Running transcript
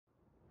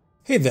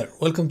Hey there,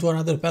 welcome to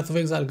another Path of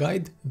Exile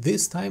guide,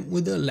 this time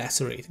with the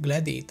Lacerate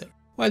Gladiator.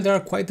 While there are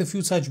quite a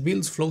few such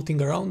builds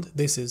floating around,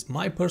 this is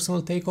my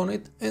personal take on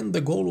it, and the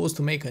goal was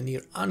to make a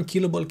near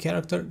unkillable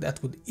character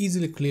that would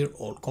easily clear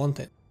all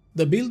content.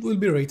 The build will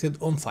be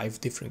rated on 5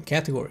 different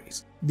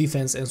categories: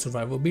 defense and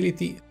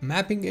survivability,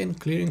 mapping and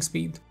clearing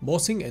speed,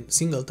 bossing and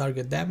single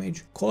target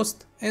damage,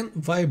 cost, and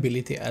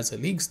viability as a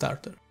league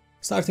starter.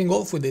 Starting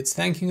off with its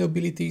tanking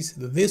abilities,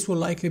 this will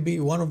likely be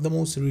one of the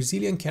most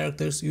resilient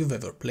characters you've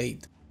ever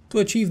played. To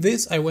achieve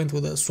this, I went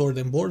with a sword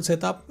and board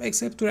setup,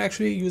 except we're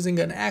actually using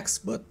an axe,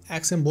 but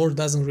axe and board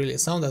doesn't really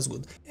sound as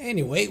good.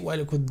 Anyway, while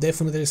you could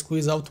definitely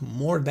squeeze out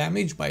more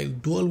damage by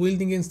dual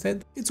wielding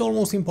instead, it's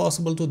almost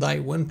impossible to die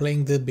when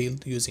playing the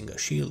build using a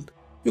shield.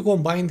 You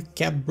combined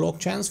capped block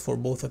chance for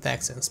both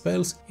attacks and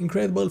spells,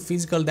 incredible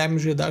physical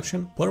damage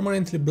reduction,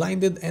 permanently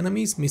blinded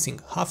enemies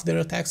missing half their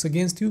attacks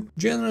against you,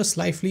 generous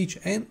life leech,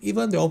 and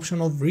even the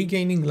option of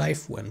regaining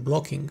life when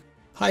blocking.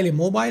 Highly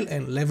mobile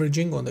and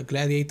leveraging on the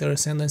Gladiator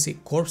Ascendancy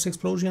corpse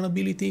explosion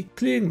ability,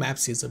 clearing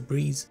maps is a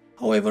breeze.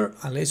 However,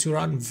 unless you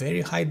run very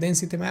high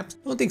density maps,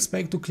 don't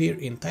expect to clear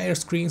entire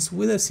screens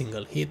with a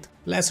single hit.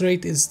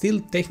 Lacerate is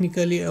still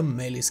technically a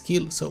melee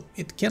skill, so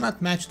it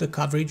cannot match the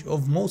coverage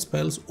of most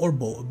spells or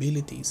bow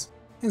abilities.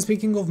 And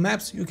speaking of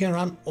maps, you can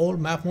run all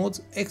map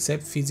modes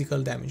except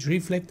physical damage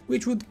reflect,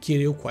 which would kill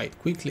you quite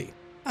quickly.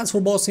 As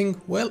for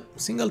bossing, well,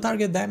 single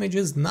target damage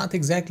is not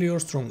exactly your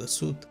strongest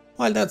suit.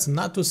 While that's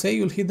not to say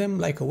you'll hit them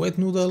like a wet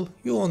noodle,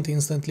 you won't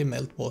instantly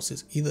melt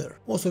bosses either.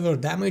 Most of your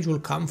damage will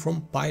come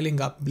from piling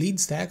up bleed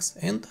stacks,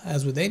 and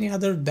as with any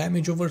other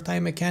damage over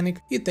time mechanic,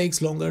 it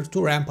takes longer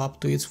to ramp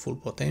up to its full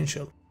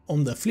potential.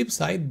 On the flip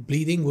side,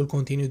 bleeding will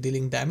continue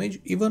dealing damage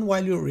even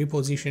while you're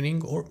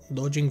repositioning or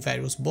dodging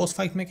various boss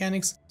fight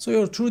mechanics, so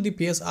your true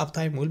DPS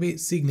uptime will be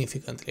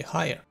significantly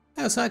higher.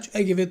 As such,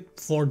 I give it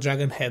 4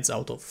 dragon heads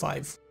out of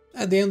 5.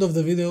 At the end of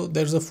the video,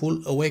 there's a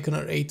full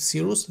Awakener 8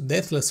 Cirrus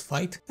deathless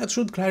fight that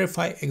should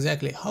clarify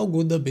exactly how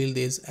good the build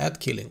is at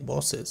killing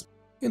bosses.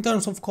 In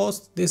terms of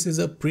cost, this is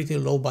a pretty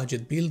low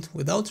budget build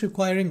without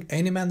requiring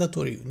any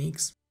mandatory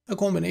uniques. A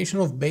combination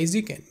of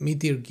basic and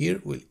mid-tier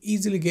gear will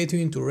easily get you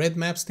into red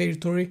maps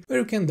territory, where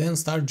you can then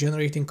start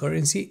generating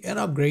currency and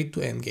upgrade to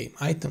endgame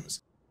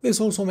items. This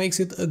also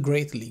makes it a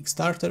great league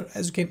starter,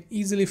 as you can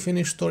easily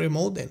finish story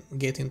mode and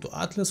get into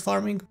Atlas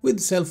farming with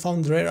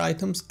self-found rare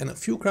items and a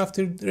few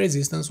crafted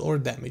resistance or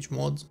damage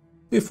mods.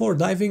 Before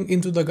diving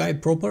into the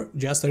guide proper,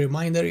 just a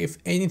reminder, if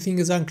anything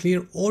is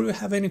unclear or you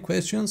have any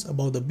questions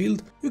about the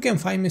build, you can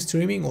find me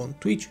streaming on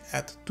Twitch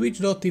at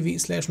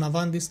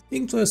twitch.tv/navandis,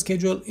 link to a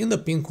schedule in the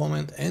pinned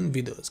comment and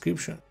video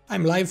description.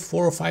 I'm live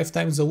 4 or 5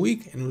 times a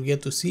week and will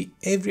get to see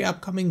every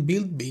upcoming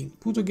build being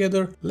put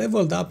together,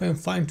 leveled up and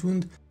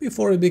fine-tuned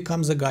before it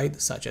becomes a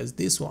guide such as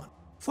this one.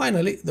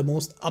 Finally, the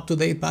most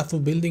up-to-date path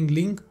of building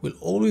link will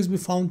always be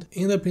found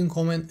in the pinned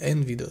comment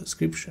and video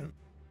description.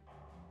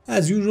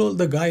 As usual,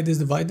 the guide is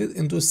divided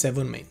into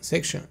 7 main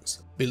sections: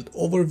 build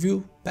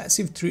overview,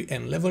 passive tree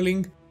and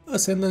leveling,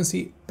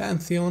 ascendancy,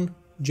 Pantheon,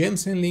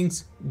 gems and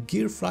links,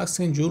 gear, flasks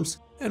and jewels,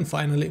 and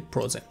finally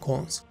pros and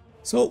cons.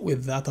 So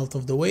with that out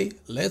of the way,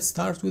 let's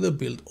start with a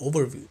build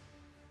overview.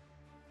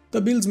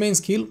 The build's main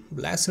skill,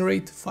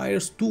 Lacerate,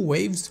 fires 2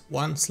 waves,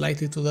 one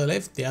slightly to the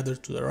left, the other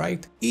to the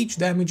right, each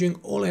damaging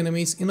all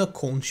enemies in a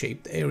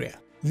cone-shaped area.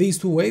 These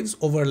 2 waves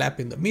overlap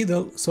in the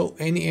middle, so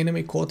any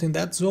enemy caught in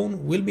that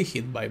zone will be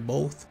hit by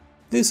both.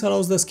 This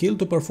allows the skill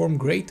to perform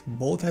great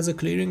both as a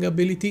clearing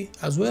ability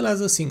as well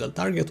as a single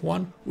target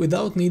one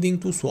without needing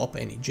to swap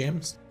any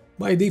gems.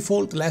 By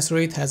default,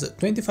 Lacerate has a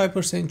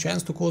 25%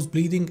 chance to cause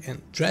bleeding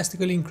and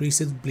drastically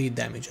increases bleed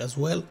damage as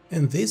well,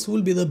 and this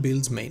will be the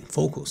build's main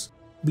focus.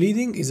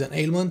 Bleeding is an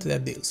ailment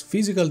that deals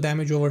physical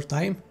damage over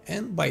time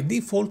and by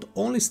default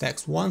only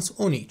stacks once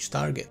on each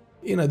target.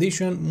 In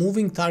addition,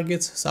 moving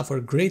targets suffer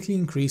greatly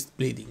increased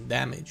bleeding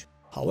damage.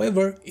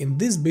 However, in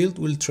this build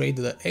we'll trade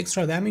the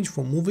extra damage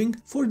from moving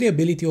for the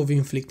ability of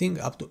inflicting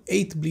up to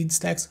 8 bleed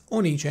stacks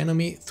on each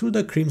enemy through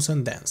the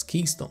Crimson Dance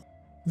keystone.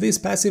 This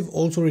passive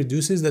also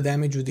reduces the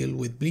damage you deal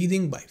with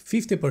bleeding by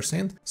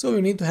 50%, so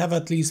you need to have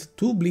at least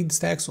 2 bleed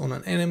stacks on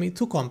an enemy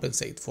to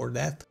compensate for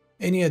that.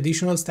 Any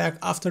additional stack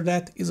after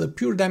that is a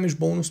pure damage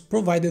bonus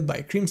provided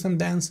by Crimson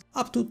Dance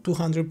up to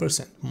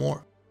 200%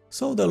 more.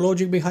 So the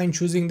logic behind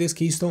choosing this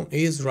keystone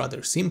is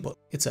rather simple.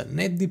 It's a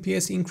net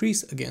DPS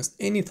increase against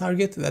any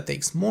target that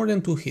takes more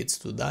than 2 hits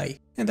to die.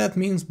 And that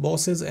means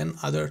bosses and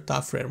other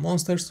tough rare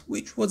monsters,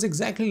 which was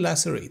exactly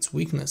Lacerate's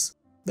weakness.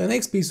 The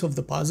next piece of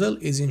the puzzle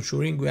is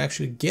ensuring we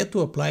actually get to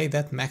apply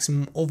that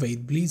maximum of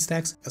 8 bleed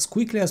stacks as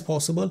quickly as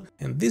possible,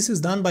 and this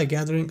is done by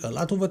gathering a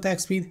lot of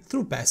attack speed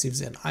through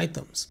passives and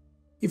items.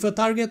 If a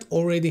target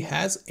already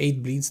has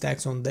 8 bleed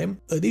stacks on them,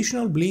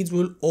 additional bleeds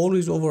will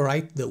always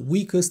overwrite the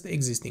weakest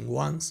existing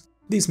ones.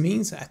 This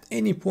means at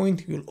any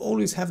point you'll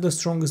always have the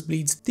strongest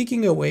bleeds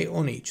ticking away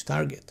on each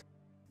target.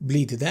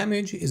 Bleed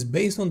damage is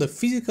based on the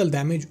physical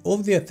damage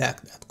of the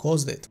attack that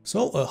caused it,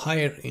 so a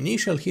higher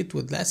initial hit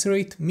with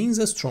Lacerate means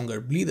a stronger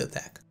bleed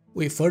attack.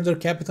 We further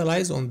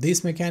capitalize on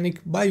this mechanic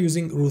by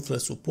using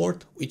Ruthless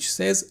Support, which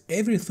says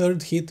every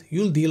third hit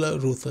you'll deal a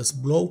Ruthless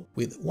blow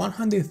with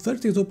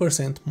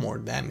 132% more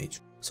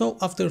damage. So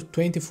after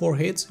 24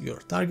 hits, your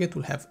target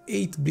will have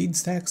 8 bleed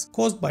stacks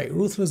caused by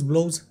Ruthless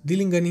blows,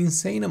 dealing an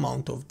insane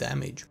amount of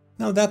damage.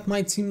 Now that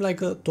might seem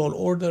like a tall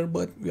order,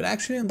 but you'll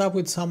actually end up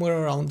with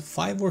somewhere around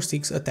 5 or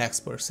 6 attacks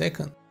per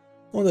second.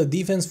 On the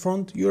defense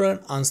front, you're an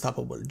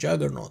unstoppable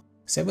juggernaut.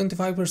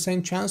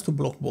 75% chance to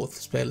block both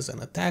spells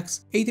and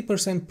attacks,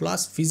 80%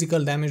 plus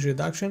physical damage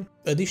reduction,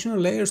 additional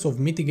layers of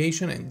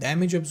mitigation and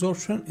damage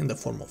absorption in the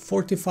form of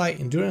Fortify,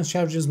 Endurance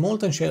Charges,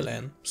 Molten Shell,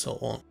 and so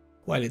on.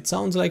 While it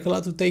sounds like a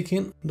lot to take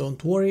in,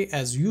 don't worry,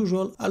 as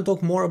usual, I'll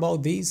talk more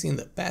about these in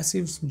the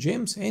passives,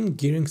 gems and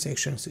gearing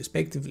sections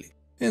respectively.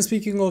 And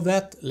speaking of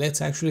that, let's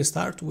actually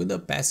start with the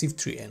passive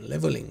tree and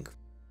leveling.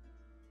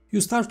 You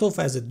start off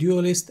as a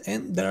duelist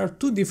and there are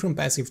two different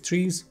passive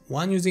trees,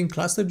 one using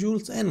cluster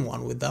jewels and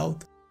one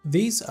without.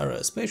 These are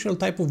a special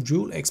type of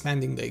jewel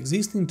expanding the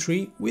existing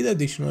tree with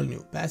additional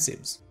new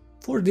passives.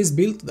 For this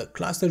build, the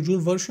cluster jewel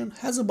version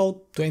has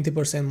about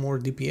 20% more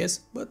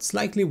DPS but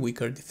slightly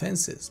weaker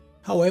defenses.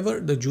 However,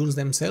 the jewels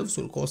themselves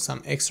will cost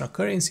some extra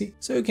currency,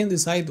 so you can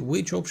decide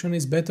which option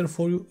is better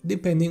for you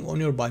depending on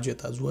your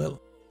budget as well.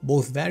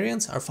 Both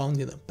variants are found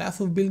in the Path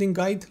of Building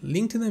guide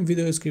linked in the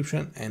video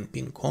description and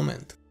pinned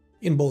comment.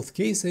 In both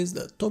cases,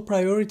 the top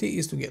priority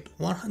is to get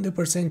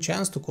 100%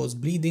 chance to cause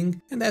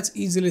bleeding, and that's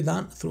easily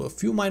done through a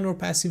few minor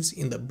passives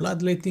in the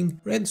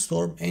Bloodletting, Red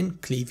Storm and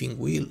Cleaving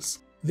Wheels.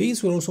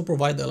 These will also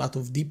provide a lot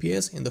of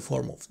DPS in the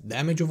form of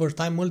damage over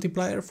time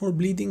multiplier for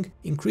bleeding,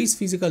 increased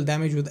physical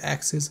damage with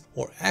axes,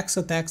 or axe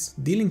attacks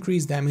deal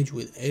increased damage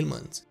with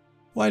ailments.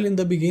 While in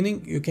the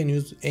beginning you can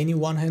use any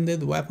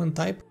one-handed weapon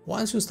type,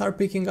 once you start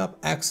picking up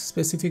axe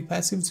specific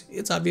passives,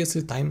 it's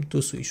obviously time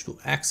to switch to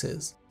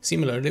axes.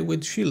 Similarly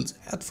with shields,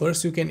 at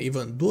first you can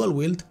even dual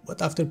wield,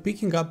 but after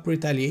picking up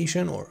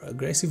Retaliation or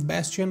Aggressive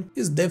Bastion,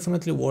 it's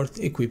definitely worth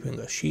equipping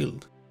a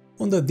shield.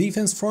 On the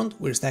defense front,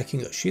 we're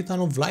stacking a shit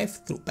ton of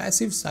life through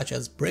passives such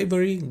as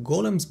Bravery,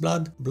 Golem's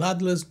Blood,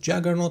 Bloodless,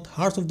 Juggernaut,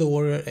 Heart of the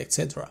Warrior,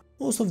 etc.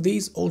 Most of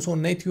these also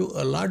net you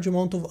a large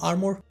amount of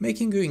armor,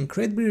 making you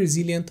incredibly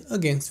resilient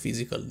against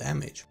physical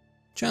damage.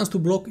 Chance to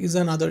block is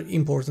another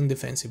important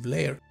defensive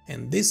layer,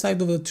 and this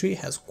side of the tree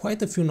has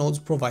quite a few nodes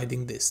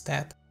providing this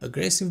stat.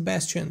 Aggressive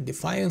Bastion,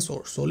 Defiance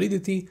or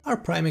Solidity are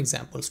prime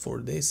examples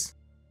for this.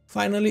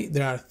 Finally,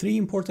 there are three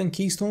important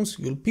keystones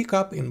you'll pick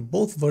up in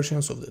both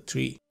versions of the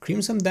tree: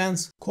 Crimson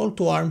Dance, Call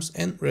to Arms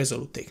and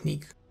Resolute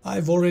Technique.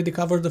 I've already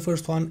covered the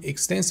first one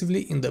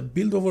extensively in the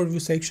build overview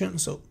section,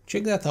 so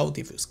check that out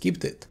if you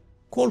skipped it.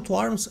 Call to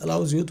Arms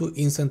allows you to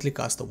instantly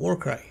cast a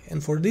Warcry,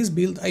 and for this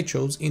build I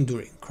chose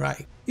Enduring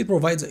Cry. It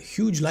provides a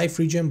huge life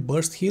regen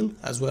burst heal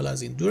as well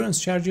as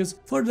endurance charges,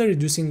 further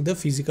reducing the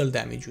physical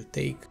damage you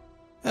take.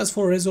 As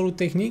for Resolute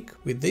Technique,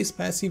 with this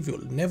passive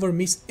you'll never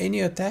miss any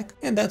attack,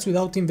 and that's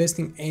without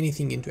investing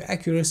anything into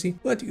accuracy,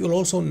 but you'll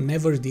also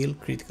never deal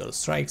critical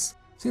strikes.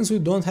 Since we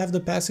don't have the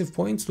passive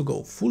points to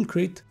go full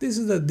crit, this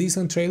is a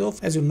decent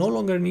trade-off as you no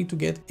longer need to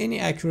get any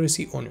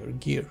accuracy on your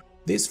gear.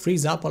 This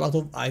frees up a lot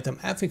of item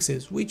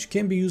affixes, which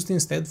can be used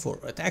instead for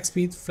attack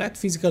speed, flat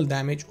physical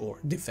damage or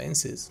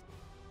defenses.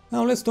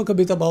 Now let's talk a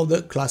bit about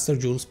the cluster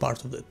jewels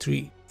part of the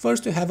tree.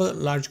 First you have a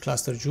large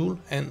cluster jewel,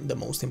 and the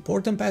most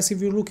important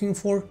passive you're looking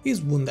for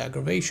is Wound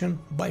Aggravation,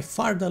 by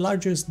far the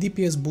largest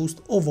DPS boost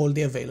of all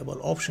the available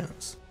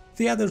options.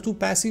 The other two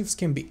passives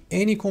can be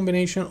any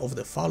combination of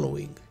the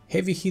following: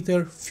 Heavy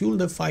Hitter, Fuel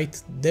the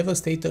Fight,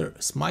 Devastator,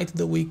 Smite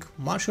the Weak,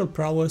 Martial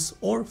Prowess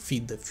or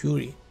Feed the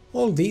Fury.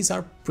 All these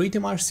are pretty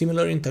much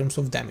similar in terms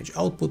of damage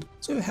output,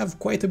 so you have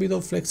quite a bit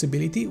of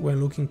flexibility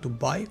when looking to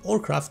buy or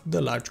craft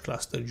the large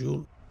cluster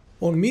jewel.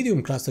 On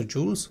medium cluster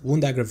jewels,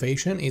 Wound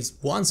Aggravation is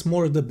once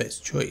more the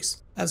best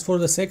choice. As for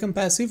the second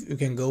passive, you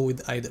can go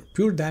with either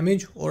pure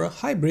damage or a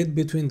hybrid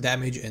between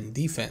damage and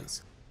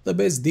defense. The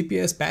best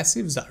DPS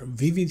passives are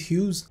Vivid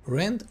Hues,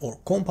 Rend or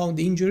Compound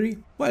Injury,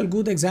 while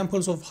good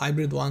examples of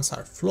hybrid ones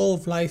are Flow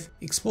of Life,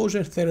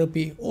 Exposure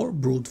Therapy or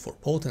Brood for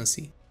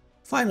Potency.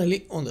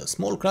 Finally, on the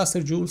small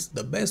cluster jewels,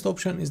 the best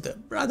option is the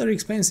rather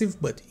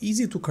expensive but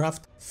easy to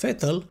craft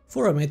Fetal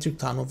for a metric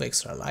ton of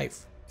extra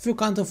life. If you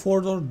can't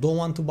afford or don't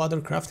want to bother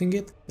crafting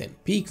it, then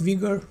Peak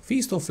Vigor,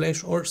 Feast of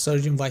Flesh or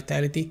Surging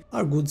Vitality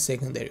are good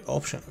secondary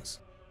options.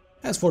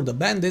 As for the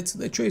bandits,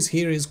 the choice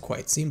here is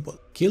quite simple.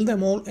 Kill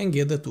them all and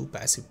get the 2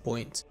 passive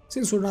points.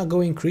 Since we're not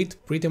going crit,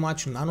 pretty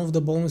much none of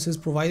the bonuses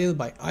provided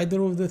by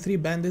either of the 3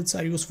 bandits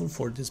are useful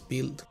for this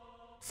build.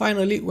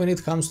 Finally, when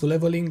it comes to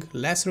leveling,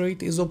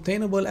 Lacerate is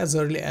obtainable as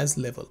early as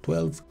level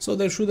 12, so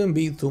there shouldn't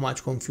be too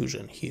much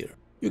confusion here.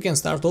 You can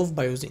start off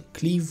by using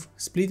Cleave,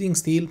 Splitting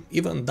Steel,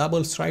 even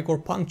Double Strike or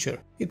Puncture.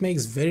 It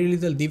makes very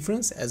little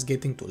difference as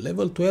getting to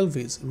level 12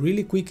 is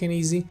really quick and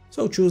easy,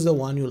 so choose the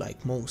one you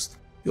like most.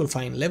 You'll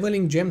find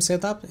leveling gem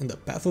setup in the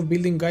Path of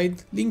Building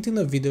guide linked in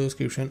the video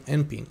description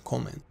and pinned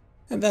comment.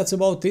 And that's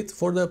about it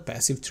for the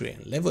passive tree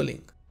and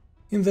leveling.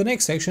 In the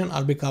next section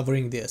I'll be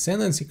covering the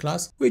Ascendancy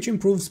class, which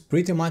improves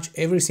pretty much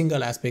every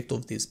single aspect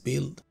of this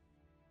build.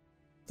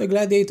 The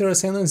Gladiator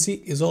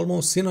Ascendancy is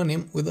almost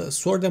synonym with a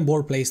sword and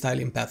board playstyle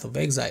in Path of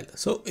Exile,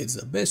 so it's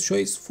the best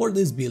choice for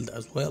this build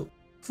as well.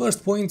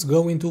 First points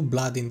go into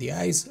Blood in the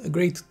Eyes, a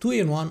great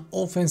 2-in-1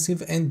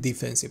 offensive and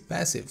defensive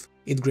passive.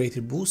 It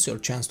greatly boosts your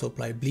chance to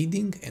apply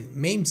bleeding and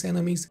maims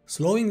enemies,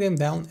 slowing them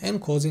down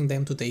and causing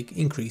them to take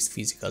increased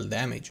physical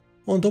damage.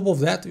 On top of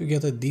that, you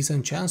get a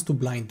decent chance to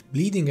blind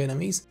bleeding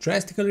enemies,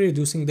 drastically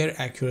reducing their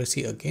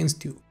accuracy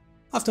against you.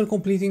 After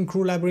completing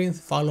Crew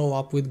Labyrinth, follow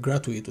up with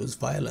Gratuitous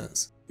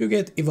Violence. You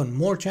get even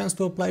more chance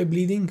to apply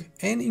bleeding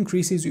and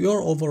increases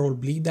your overall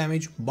bleed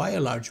damage by a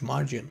large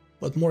margin.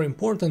 But more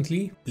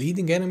importantly,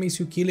 bleeding enemies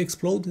you kill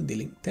explode,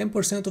 dealing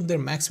 10% of their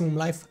maximum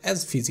life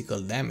as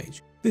physical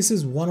damage. This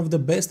is one of the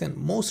best and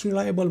most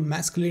reliable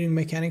mass clearing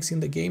mechanics in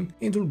the game,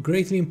 and will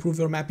greatly improve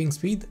your mapping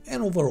speed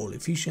and overall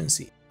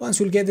efficiency. Once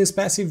you'll get this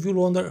passive, you'll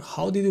wonder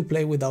how did you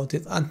play without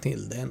it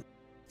until then.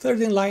 Third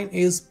in line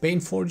is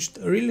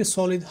Painforged, a really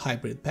solid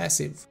hybrid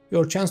passive.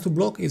 Your chance to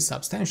block is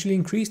substantially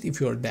increased if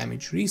you are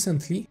damaged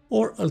recently,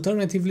 or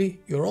alternatively,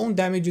 your own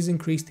damage is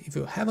increased if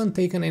you haven't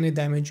taken any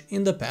damage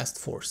in the past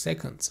 4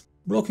 seconds.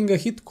 Blocking a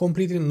hit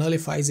completely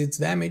nullifies its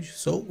damage,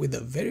 so with a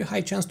very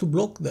high chance to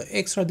block, the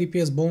extra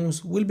DPS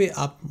bonus will be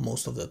up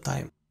most of the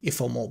time. If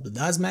a mob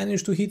does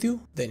manage to hit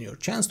you, then your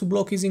chance to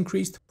block is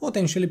increased,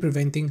 potentially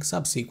preventing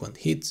subsequent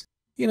hits.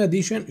 In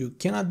addition, you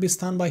cannot be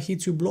stunned by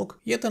hits you block,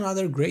 yet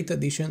another great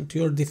addition to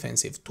your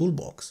defensive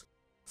toolbox.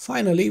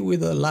 Finally,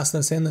 with the last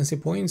Ascendancy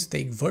points,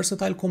 take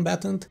Versatile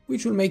Combatant,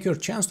 which will make your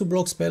chance to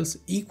block spells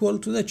equal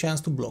to the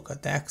chance to block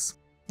attacks.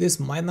 This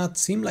might not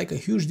seem like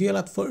a huge deal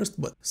at first,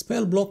 but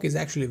spell block is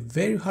actually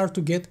very hard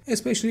to get,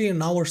 especially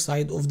in our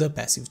side of the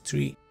passive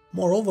tree.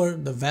 Moreover,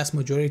 the vast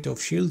majority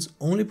of shields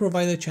only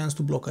provide a chance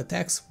to block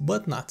attacks,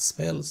 but not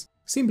spells.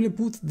 Simply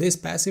put, this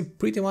passive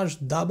pretty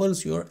much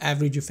doubles your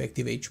average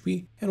effective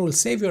HP and will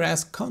save your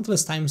ass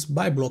countless times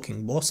by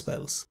blocking boss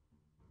spells.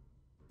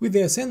 With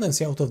the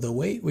Ascendancy out of the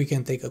way, we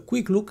can take a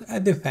quick look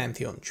at the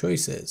Pantheon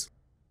choices.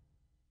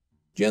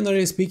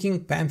 Generally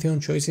speaking, Pantheon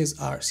choices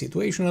are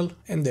situational,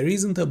 and there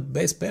isn't a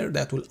best pair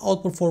that will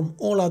outperform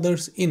all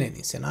others in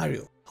any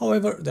scenario.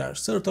 However, there are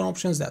certain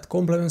options that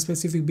complement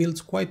specific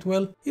builds quite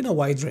well in a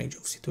wide range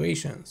of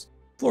situations.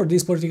 For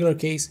this particular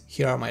case,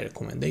 here are my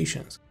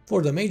recommendations.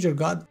 For the Major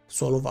God,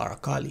 Soul of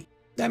Arakali.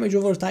 Damage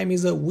over time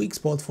is a weak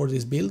spot for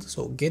this build,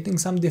 so getting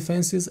some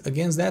defenses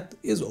against that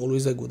is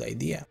always a good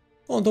idea.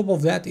 On top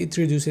of that, it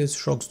reduces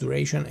Shock's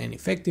duration and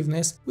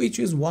effectiveness, which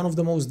is one of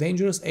the most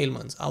dangerous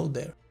ailments out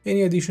there.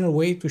 Any additional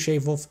way to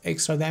shave off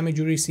extra damage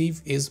you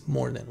receive is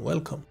more than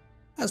welcome.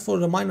 As for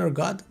the Minor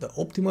God, the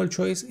optimal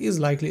choice is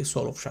likely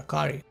Soul of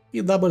Shakari.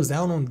 It doubles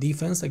down on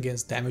defense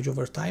against damage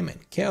over time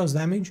and chaos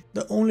damage,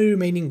 the only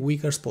remaining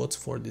weaker spots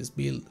for this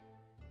build.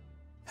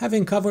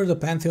 Having covered the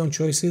Pantheon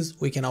choices,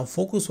 we can now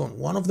focus on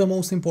one of the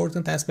most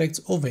important aspects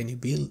of any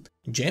build: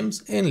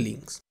 gems and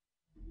links.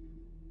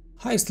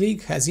 Heist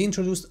League has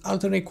introduced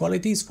alternate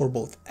qualities for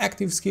both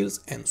active skills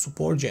and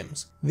support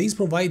gems. These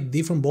provide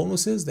different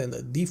bonuses than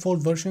the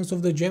default versions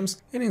of the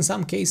gems, and in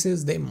some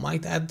cases they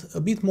might add a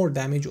bit more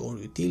damage or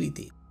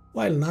utility.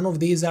 While none of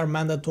these are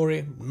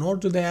mandatory, nor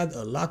do they add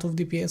a lot of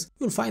DPS,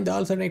 you'll find the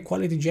alternate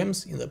quality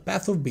gems in the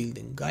Path of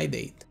Building Guide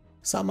 8.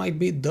 Some might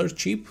be dirt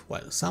cheap,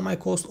 while some might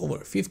cost over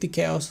 50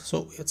 chaos,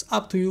 so it's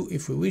up to you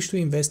if you wish to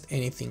invest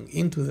anything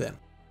into them.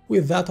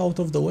 With that out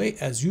of the way,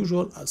 as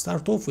usual, I'll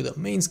start off with the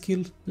main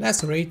skill,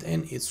 Lacerate,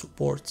 and its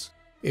supports.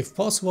 If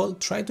possible,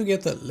 try to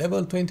get a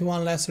level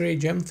 21 Lacerate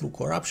gem through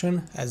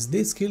Corruption, as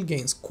this skill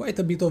gains quite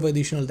a bit of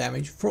additional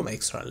damage from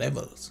extra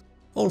levels.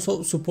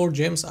 Also, support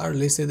gems are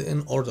listed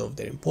in order of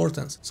their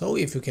importance, so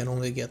if you can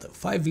only get a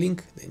 5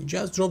 link, then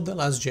just drop the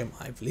last gem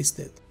I've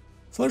listed.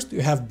 First,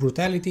 you have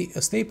Brutality,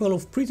 a staple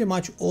of pretty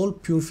much all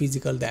pure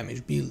physical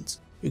damage builds.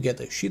 You get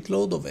a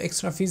shitload of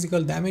extra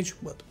physical damage,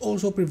 but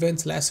also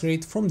prevents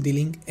Lacerate from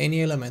dealing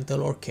any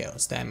elemental or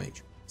chaos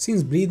damage.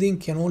 Since bleeding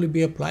can only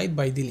be applied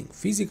by dealing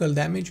physical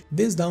damage,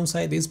 this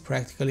downside is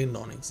practically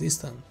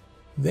non-existent.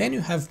 Then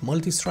you have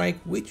Multi-Strike,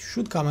 which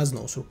should come as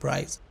no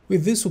surprise.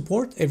 With this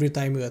support, every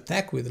time you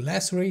attack with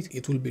Lacerate,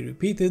 it will be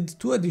repeated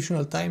 2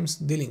 additional times,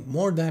 dealing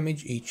more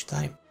damage each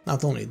time.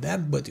 Not only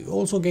that, but you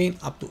also gain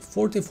up to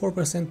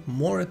 44%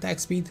 more attack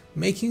speed,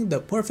 making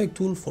the perfect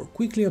tool for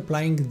quickly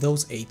applying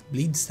those 8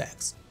 bleed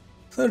stacks.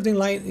 Third in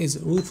line is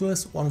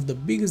Ruthless, one of the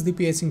biggest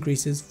DPS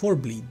increases for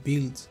bleed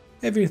builds.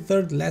 Every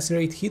third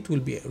Lacerate hit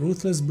will be a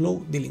Ruthless blow,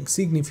 dealing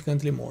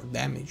significantly more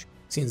damage.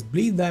 Since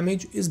bleed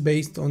damage is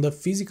based on the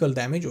physical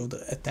damage of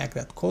the attack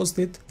that caused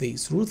it,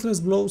 these Ruthless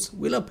blows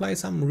will apply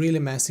some really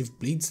massive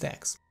bleed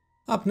stacks.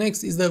 Up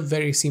next is the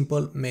very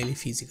simple melee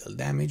physical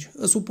damage,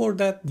 a support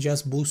that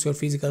just boosts your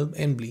physical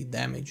and bleed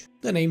damage.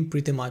 The name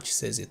pretty much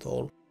says it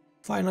all.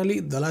 Finally,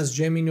 the last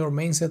gem in your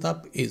main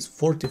setup is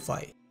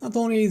Fortify. Not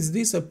only is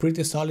this a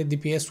pretty solid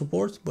DPS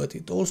support, but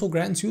it also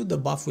grants you the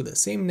buff with the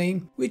same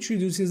name, which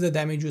reduces the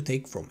damage you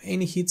take from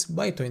any hits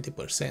by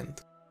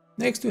 20%.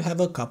 Next you have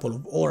a couple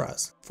of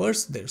auras.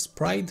 First there's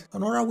Pride,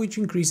 an aura which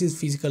increases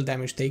physical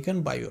damage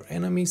taken by your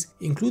enemies,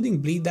 including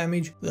bleed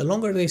damage, the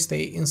longer they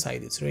stay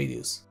inside its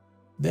radius.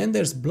 Then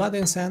there's Blood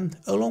and Sand,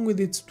 along with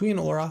its twin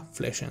aura,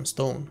 Flesh and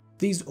Stone.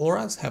 These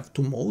auras have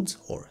two modes,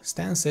 or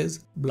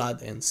stances,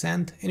 Blood and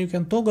Sand, and you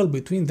can toggle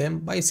between them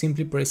by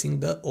simply pressing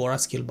the aura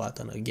skill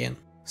button again.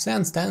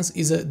 Sand stance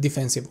is a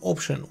defensive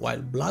option, while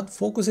Blood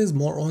focuses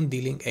more on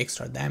dealing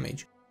extra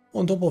damage.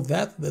 On top of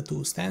that, the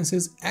two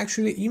stances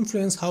actually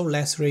influence how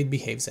Lacerate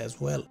behaves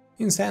as well.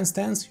 In Sand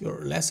stance,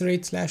 your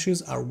Lacerate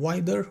slashes are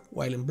wider,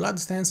 while in Blood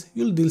stance,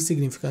 you'll deal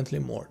significantly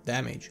more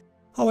damage.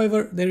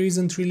 However, there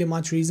isn't really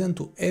much reason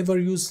to ever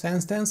use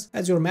Sand stance,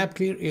 as your map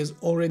clear is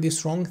already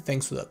strong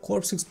thanks to the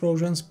corpse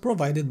explosions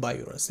provided by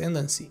your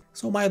Ascendancy.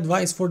 So my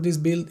advice for this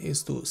build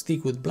is to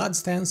stick with Blood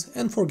stance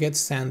and forget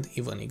Sand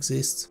even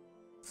exists.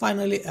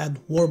 Finally, add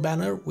War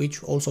Banner,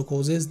 which also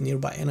causes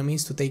nearby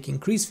enemies to take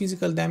increased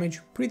physical damage,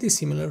 pretty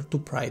similar to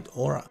Pride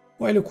Aura.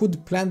 While you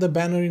could plant the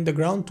banner in the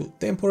ground to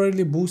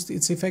temporarily boost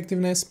its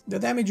effectiveness, the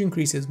damage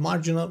increase is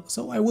marginal,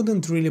 so I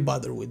wouldn't really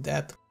bother with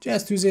that.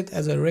 Just use it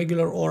as a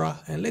regular aura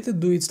and let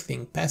it do its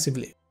thing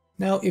passively.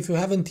 Now, if you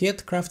haven't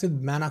yet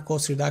crafted mana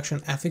cost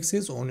reduction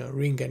affixes on your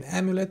ring and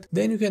amulet,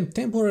 then you can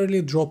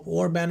temporarily drop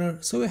War Banner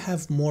so you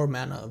have more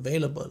mana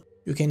available.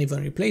 You can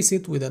even replace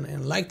it with an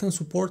Enlighten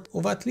support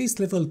of at least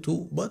level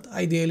 2, but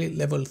ideally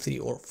level 3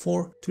 or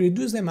 4 to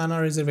reduce the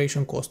mana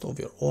reservation cost of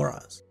your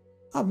auras.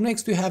 Up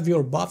next we have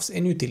your buffs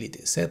and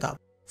utility setup.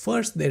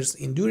 First there's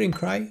Enduring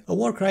Cry, a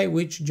war cry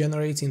which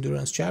generates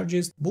endurance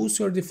charges, boosts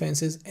your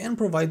defenses and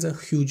provides a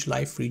huge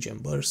life regen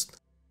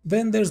burst.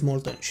 Then there's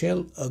Molten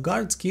Shell, a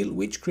guard skill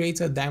which creates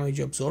a damage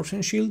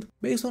absorption shield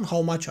based on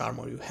how much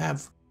armor you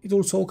have. It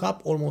will soak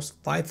up almost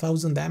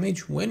 5000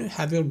 damage when you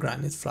have your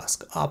Granite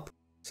Flask up.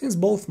 Since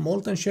both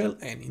Molten Shell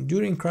and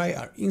Enduring Cry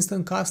are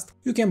instant cast,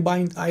 you can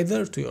bind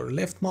either to your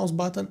left mouse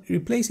button,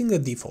 replacing the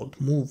default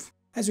move.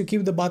 As you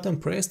keep the button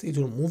pressed, it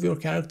will move your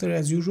character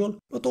as usual,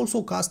 but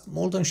also cast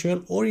Molten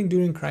Shell or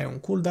Enduring Cry on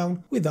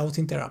cooldown without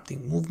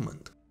interrupting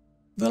movement.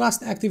 The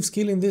last active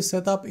skill in this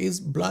setup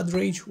is Blood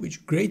Rage,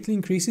 which greatly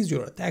increases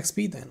your attack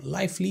speed and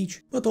life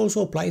leech, but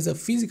also applies a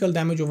physical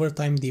damage over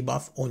time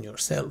debuff on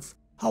yourself.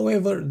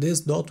 However,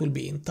 this dot will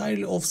be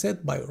entirely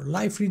offset by your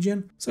life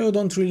regen, so you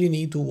don't really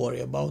need to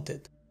worry about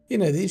it.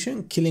 In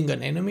addition, killing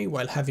an enemy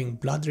while having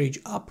Blood Rage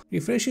up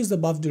refreshes the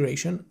buff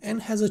duration and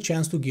has a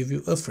chance to give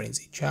you a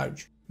frenzy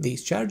charge.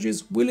 These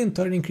charges will in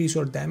turn increase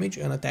your damage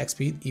and attack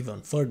speed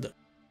even further.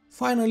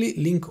 Finally,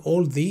 link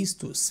all these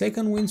to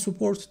Second Wind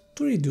support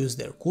to reduce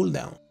their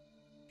cooldown.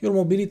 Your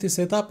mobility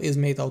setup is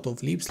made out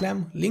of Leap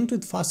Slam, linked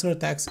with faster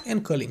attacks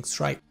and Culling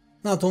Strike.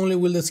 Not only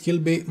will the skill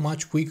be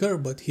much quicker,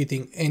 but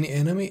hitting any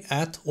enemy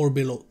at or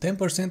below 10%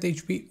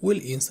 HP will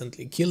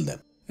instantly kill them.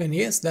 And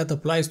yes, that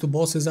applies to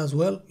bosses as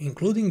well,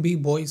 including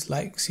big boys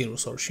like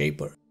Cirrus or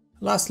Shaper.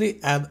 Lastly,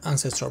 add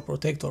Ancestral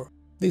Protector.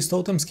 This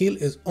totem skill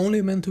is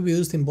only meant to be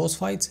used in boss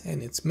fights,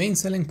 and its main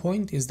selling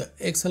point is the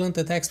excellent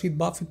attack speed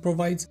buff it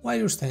provides while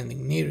you're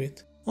standing near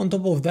it. On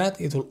top of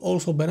that, it will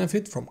also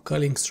benefit from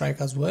Culling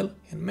Strike as well,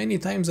 and many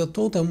times a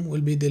totem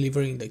will be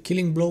delivering the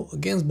killing blow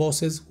against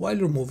bosses while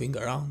you're moving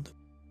around.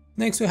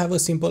 Next we have a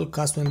simple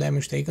cast when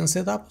damage taken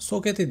setup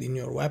socketed in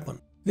your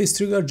weapon. This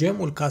trigger gem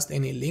will cast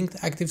any linked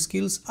active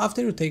skills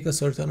after you take a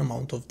certain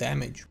amount of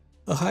damage.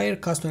 A higher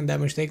cast when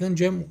damage taken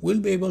gem will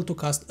be able to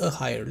cast a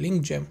higher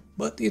link gem,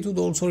 but it would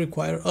also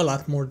require a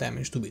lot more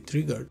damage to be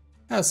triggered.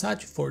 As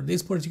such, for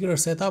this particular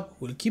setup,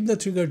 we'll keep the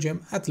trigger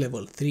gem at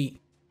level 3.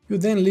 You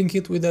then link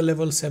it with a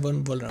level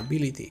 7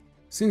 vulnerability.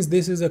 Since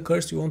this is a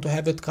curse, you want to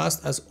have it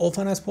cast as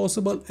often as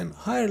possible, and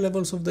higher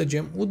levels of the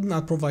gem would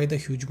not provide a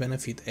huge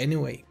benefit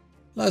anyway.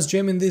 Last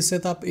gem in this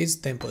setup is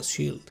Tempest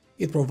Shield.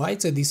 It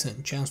provides a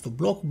decent chance to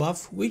block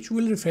buff, which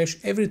will refresh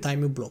every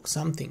time you block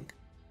something.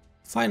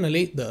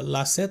 Finally, the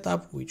last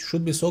setup, which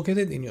should be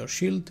socketed in your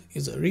shield,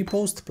 is a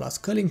Riposte plus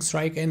Culling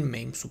Strike and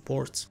Maim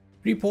supports.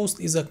 Riposte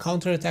is a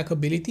counter-attack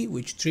ability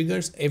which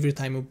triggers every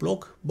time you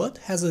block, but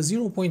has a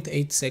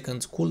 0.8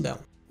 seconds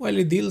cooldown. While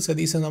it deals a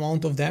decent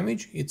amount of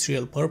damage, its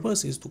real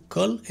purpose is to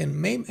cull and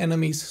maim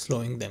enemies,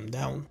 slowing them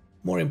down.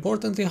 More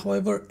importantly,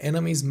 however,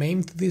 enemies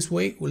maimed this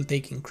way will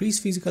take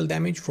increased physical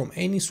damage from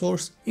any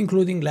source,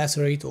 including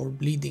lacerate or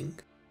bleeding.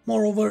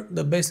 Moreover,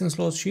 the best in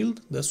slot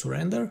shield, the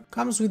Surrender,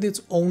 comes with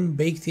its own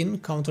baked-in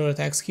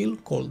counter-attack skill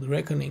called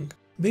Reckoning.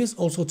 This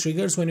also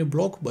triggers when you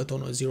block, but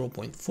on a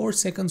 0.4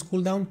 seconds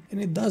cooldown, and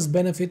it does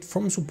benefit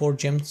from support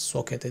gems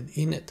socketed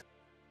in it.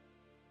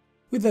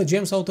 With the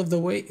gems out of the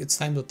way, it's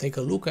time to take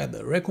a look at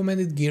the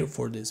recommended gear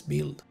for this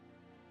build.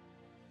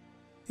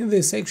 In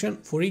this section,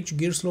 for each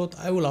gear slot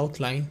I will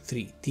outline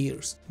 3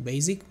 tiers: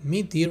 basic,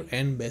 mid-tier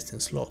and best in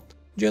slot.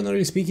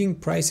 Generally speaking,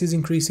 prices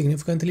increase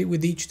significantly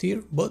with each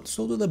tier, but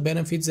so do the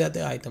benefits that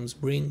the items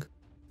bring.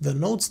 The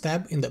Notes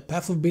tab in the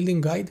Path of Building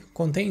guide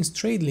contains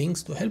trade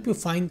links to help you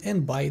find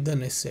and buy the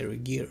necessary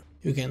gear.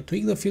 You can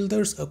tweak the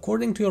filters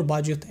according to your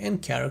budget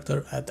and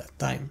character at that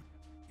time.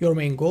 Your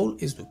main goal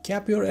is to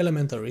cap your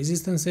elemental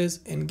resistances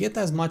and get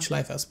as much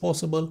life as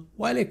possible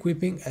while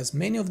equipping as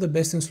many of the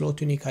best in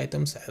slot unique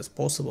items as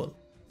possible.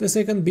 The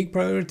second big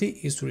priority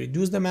is to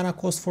reduce the mana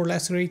cost for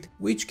Lacerate,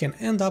 which can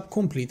end up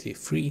completely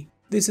free.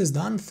 This is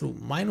done through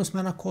minus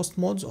mana cost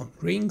mods on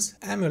rings,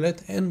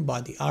 amulet and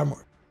body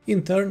armor.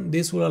 In turn,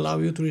 this will allow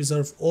you to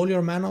reserve all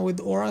your mana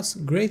with auras,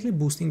 greatly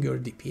boosting your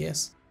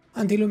DPS.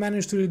 Until you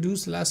manage to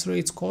reduce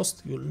Lacerate's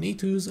cost, you'll need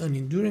to use an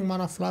enduring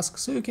mana flask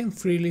so you can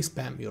freely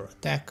spam your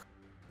attack.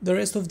 The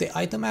rest of the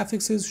item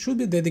affixes should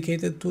be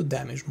dedicated to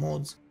damage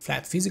mods,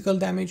 flat physical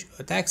damage,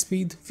 attack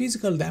speed,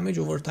 physical damage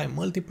over time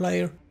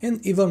multiplier,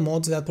 and even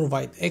mods that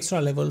provide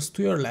extra levels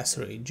to your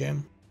Lacerate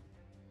gem.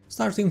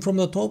 Starting from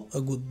the top,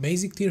 a good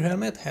basic tier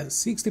helmet has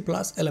 60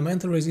 plus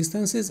elemental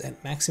resistances and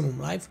maximum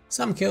life,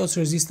 some chaos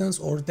resistance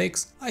or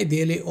dex,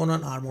 ideally on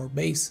an armor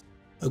base.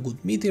 A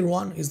good mid tier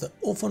one is the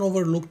often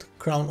overlooked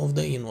Crown of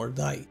the Inward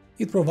Eye.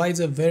 It provides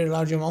a very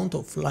large amount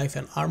of life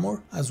and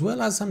armor, as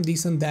well as some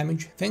decent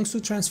damage thanks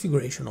to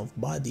Transfiguration of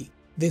Body.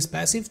 This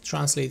passive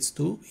translates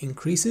to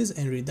increases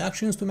and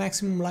reductions to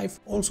maximum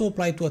life, also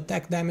apply to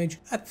attack damage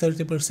at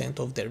 30%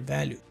 of their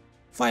value.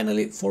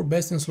 Finally, for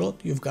best in slot,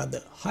 you've got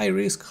the high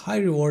risk, high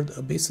reward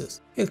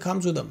Abysses. It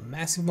comes with a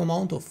massive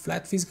amount of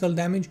flat physical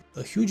damage,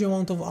 a huge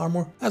amount of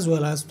armor, as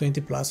well as 20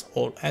 plus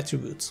all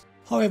attributes.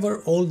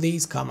 However, all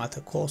these come at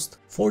a cost,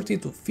 40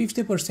 to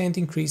 50%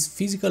 increased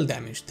physical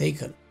damage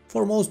taken.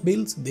 For most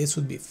builds this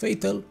would be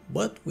fatal,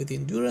 but with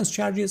endurance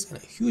charges and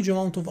a huge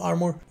amount of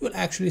armor, you'll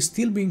actually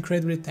still be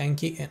incredibly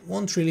tanky and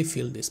won't really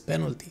feel this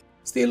penalty.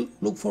 Still,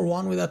 look for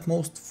one with at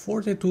most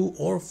 42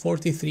 or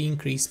 43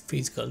 increased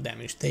physical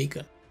damage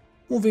taken.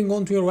 Moving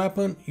on to your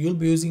weapon, you'll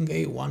be using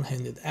a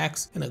one-handed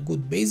axe, and a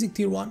good basic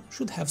tier 1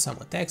 should have some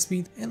attack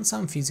speed and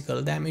some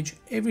physical damage,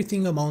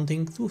 everything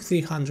amounting to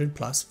 300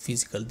 plus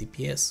physical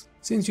DPS.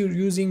 Since you're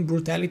using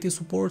brutality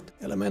support,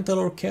 elemental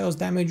or chaos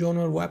damage on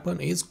your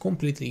weapon is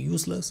completely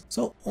useless,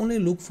 so only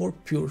look for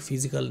pure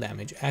physical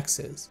damage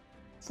axes.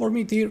 For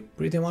mid tier,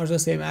 pretty much the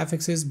same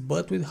affixes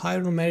but with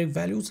higher numeric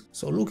values,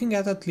 so looking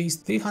at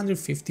least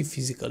 350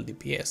 physical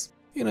DPS.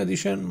 In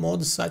addition,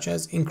 mods such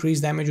as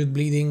increased damage with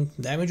bleeding,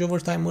 damage over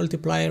time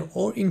multiplier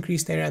or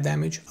increased area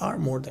damage are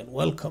more than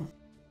welcome.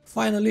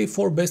 Finally,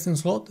 for best in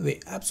slot,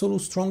 the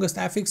absolute strongest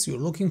affix you're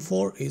looking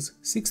for is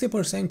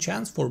 60%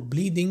 chance for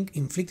bleeding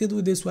inflicted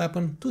with this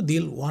weapon to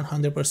deal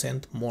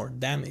 100% more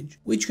damage,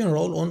 which can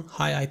roll on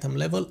high item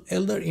level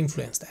Elder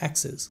influenced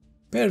axes.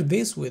 Pair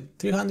this with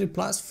 300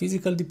 plus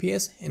physical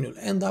DPS and you'll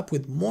end up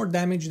with more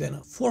damage than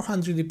a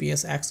 400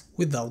 DPS axe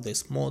without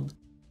this mod.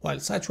 While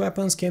such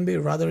weapons can be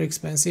rather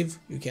expensive,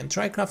 you can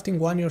try crafting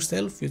one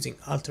yourself using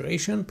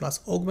alteration plus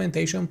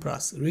augmentation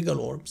plus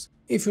regal orbs.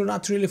 If you're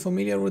not really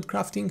familiar with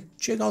crafting,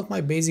 check out my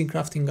basic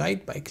crafting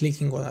guide by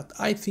clicking on that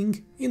eye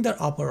thing in the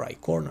upper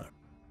right corner.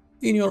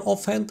 In your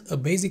offhand, a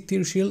basic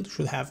tier shield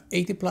should have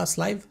 80 plus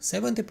life,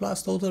 70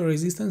 plus total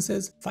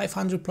resistances,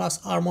 500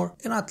 plus armor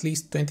and at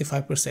least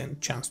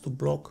 25% chance to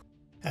block.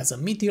 As a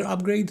mid tier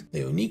upgrade, the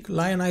unique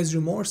Lionized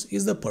Remorse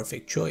is the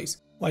perfect choice.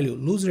 While you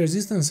lose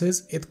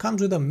resistances, it comes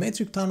with a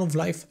metric ton of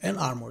life and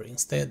armor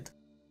instead.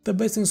 The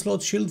best in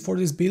slot shield for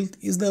this build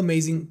is the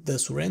amazing The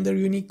Surrender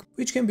unique,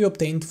 which can be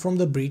obtained from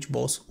the breach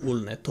boss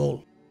Ultimatum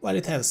League. While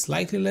it has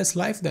slightly less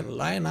life than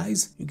Lion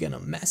Eyes, you get a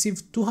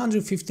massive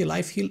 250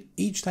 life heal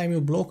each time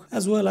you block,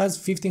 as well as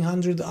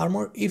 1500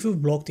 armor if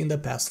you've blocked in the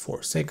past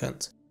 4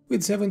 seconds.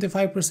 With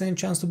 75%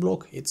 chance to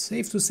block, it's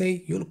safe to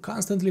say you'll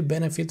constantly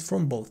benefit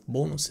from both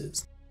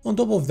bonuses. On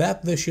top of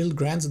that, the shield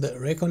grants the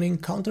Reckoning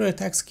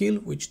counter-attack skill,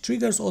 which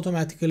triggers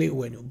automatically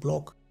when you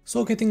block.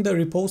 Socketing the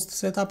riposte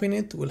setup in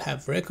it will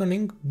have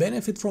Reckoning,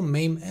 benefit from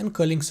Maim and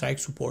Culling Strike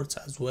supports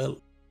as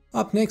well.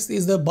 Up next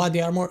is the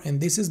body armor,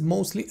 and this is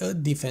mostly a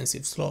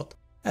defensive slot.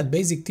 At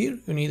basic tier,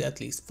 you need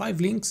at least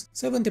 5 links,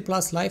 70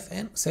 plus life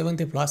and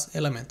 70 plus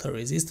elemental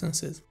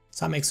resistances.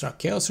 Some extra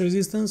chaos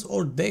resistance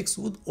or dex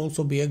would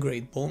also be a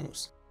great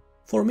bonus.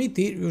 For mid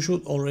tier, you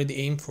should already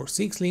aim for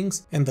 6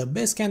 links, and the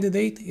best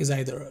candidate is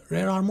either a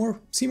rare armor,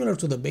 similar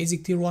to the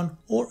basic tier 1,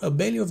 or a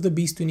Belly of the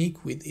Beast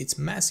unique with its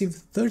massive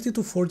 30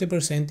 to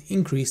 40%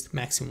 increased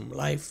maximum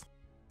life.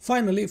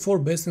 Finally, for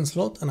best in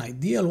slot, an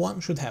ideal one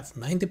should have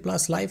 90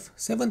 plus life,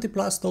 70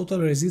 plus total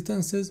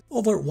resistances,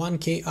 over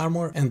 1k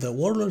armor, and the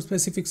warlord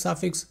specific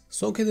suffix,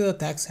 socketed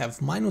attacks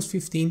have minus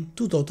 15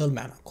 to total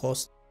mana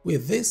cost.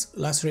 With this,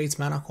 Lacerate's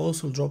mana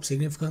cost will drop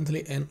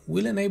significantly and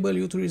will enable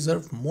you to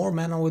reserve more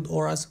mana with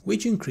auras,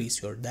 which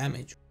increase your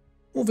damage.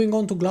 Moving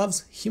on to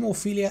gloves,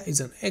 Hemophilia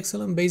is an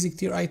excellent basic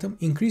tier item,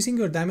 increasing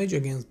your damage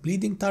against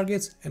bleeding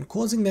targets and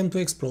causing them to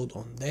explode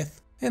on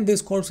death. And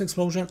this corpse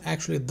explosion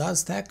actually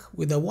does stack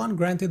with the one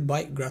granted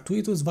by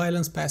Gratuitous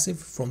Violence passive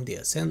from the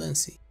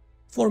Ascendancy.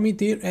 For mid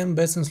tier and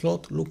best in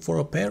slot, look for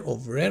a pair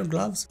of rare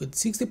gloves with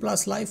 60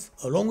 plus life,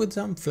 along with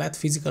some flat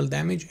physical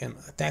damage and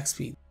attack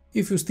speed.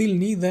 If you still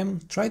need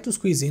them, try to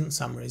squeeze in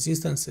some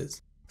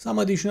resistances. Some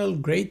additional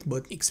great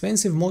but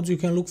expensive mods you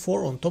can look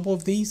for on top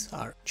of these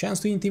are chance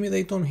to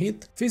intimidate on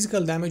hit,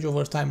 physical damage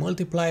over time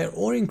multiplier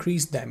or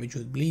increased damage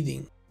with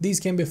bleeding. These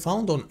can be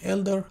found on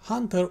Elder,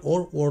 Hunter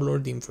or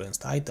Warlord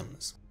influenced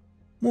items.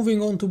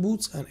 Moving on to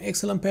boots, an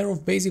excellent pair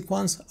of basic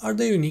ones are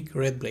the unique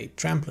Red Blade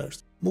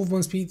Tramplers.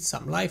 Movement speed,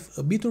 some life,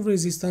 a bit of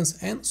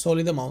resistance and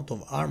solid amount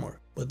of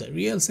armor. But the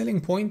real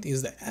selling point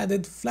is the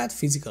added flat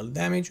physical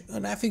damage,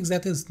 an affix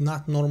that is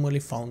not normally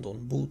found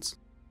on boots.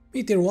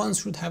 Mid-tier ones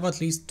should have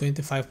at least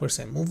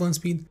 25% movement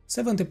speed,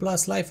 70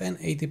 plus life and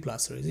 80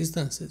 plus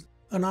resistances.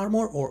 An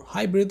armor or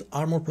hybrid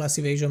armor plus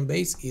evasion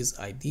base is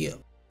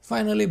ideal.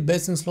 Finally,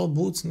 best in slot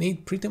boots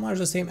need pretty much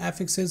the same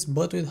affixes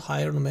but with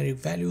higher numeric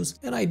values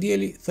and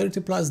ideally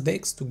 30 plus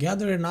dex to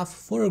gather enough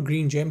for a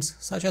green gems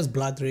such as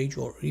Blood Rage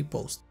or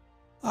Repost.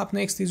 Up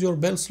next is your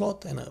belt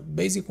slot, and a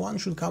basic one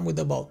should come with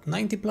about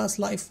 90 plus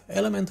life,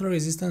 elemental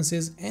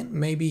resistances and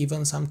maybe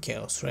even some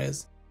chaos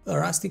res. A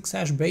rustic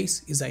sash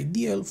base is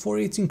ideal for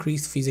its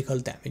increased physical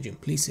damage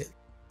implicit.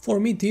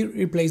 For mid-tier,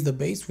 replace the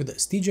base with a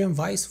Stygian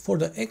Vice for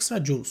the extra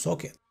jewel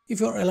socket.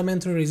 If your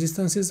elemental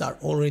resistances are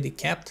already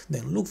capped,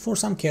 then look for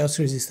some chaos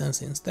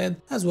resistance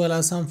instead, as well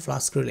as some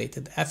flask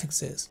related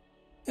affixes.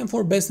 And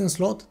for best in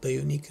slot, the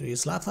unique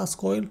Rislathas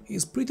coil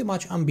is pretty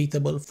much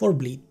unbeatable for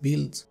bleed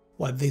builds.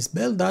 What this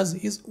belt does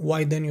is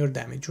widen your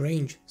damage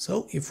range,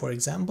 so if for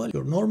example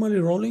you're normally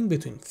rolling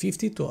between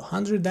 50 to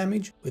 100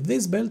 damage, with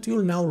this belt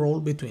you'll now roll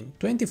between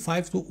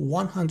 25 to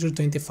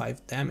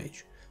 125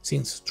 damage.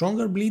 Since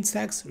stronger bleed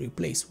stacks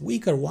replace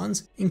weaker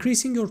ones,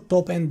 increasing your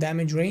top end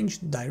damage range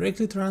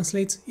directly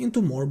translates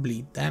into more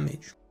bleed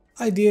damage.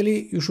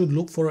 Ideally, you should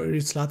look for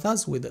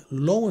Rislathas with the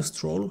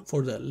lowest roll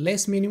for the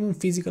less minimum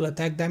physical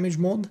attack damage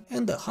mod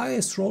and the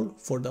highest roll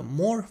for the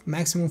more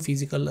maximum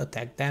physical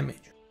attack damage.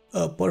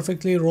 A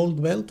perfectly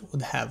rolled belt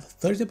would have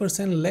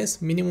 30%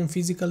 less minimum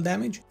physical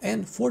damage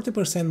and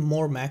 40%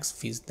 more max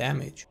phys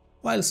damage.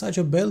 While such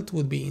a belt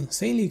would be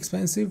insanely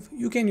expensive,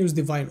 you can use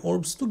divine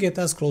orbs to get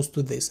as close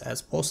to this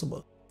as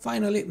possible.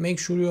 Finally, make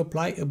sure you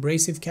apply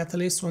abrasive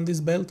catalyst on this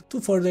belt to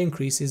further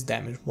increase its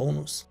damage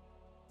bonus.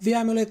 The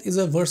amulet is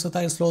a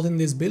versatile slot in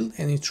this build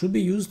and it should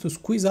be used to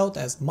squeeze out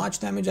as much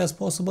damage as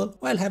possible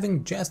while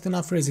having just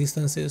enough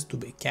resistances to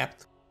be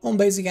capped. On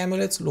basic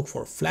amulets, look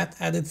for flat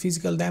added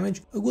physical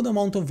damage, a good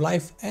amount of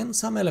life and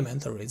some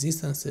elemental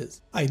resistances.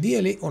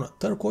 Ideally on a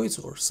turquoise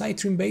or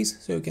citrine base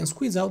so you can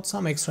squeeze out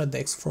some extra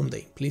dex from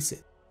the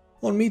implicit.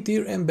 On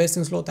mid-tier and best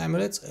in slot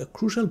amulets, a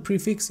crucial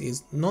prefix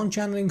is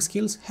non-channeling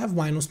skills have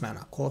minus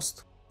mana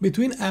cost.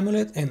 Between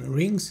amulet and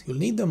rings, you'll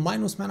need the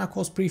minus mana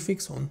cost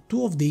prefix on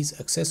two of these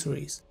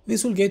accessories.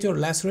 This will get your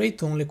Lacerate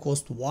to only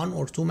cost 1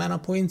 or 2 mana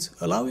points,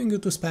 allowing you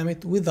to spam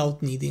it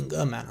without needing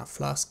a mana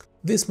flask.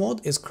 This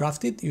mod is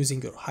crafted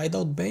using your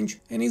hideout bench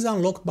and is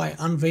unlocked by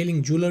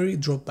unveiling jewelry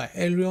dropped by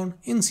Elrion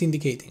in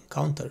syndicating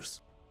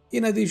counters.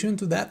 In addition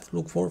to that,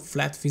 look for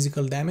flat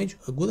physical damage,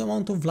 a good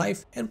amount of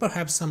life and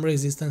perhaps some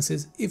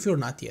resistances if you're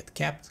not yet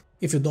capped.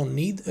 If you don't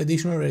need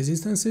additional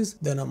resistances,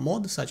 then a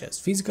mod such as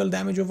physical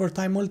damage over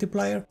time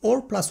multiplier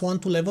or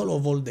 +1 to level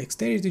of all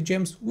dexterity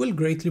gems will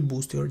greatly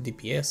boost your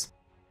DPS.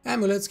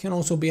 Amulets can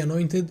also be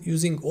anointed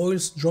using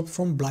oils dropped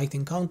from blight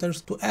encounters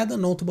to add a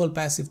notable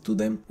passive to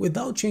them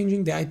without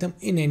changing the item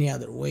in any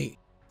other way.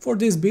 For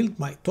this build,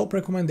 my top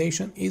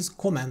recommendation is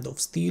Command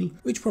of Steel,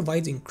 which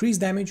provides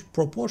increased damage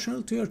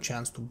proportional to your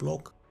chance to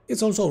block.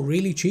 It's also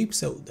really cheap,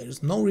 so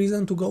there's no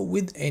reason to go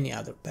with any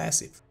other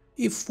passive.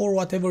 If for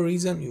whatever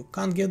reason you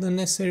can't get the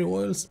necessary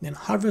oils, then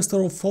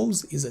Harvester of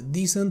Foes is a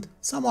decent,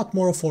 somewhat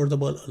more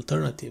affordable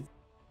alternative.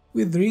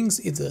 With rings,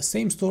 it's the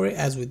same story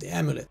as with the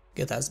amulet.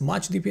 Get as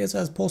much DPS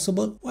as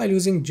possible while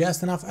using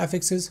just enough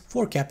affixes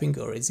for capping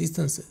your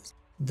resistances.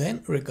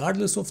 Then,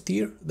 regardless of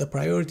tier, the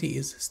priority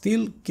is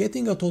still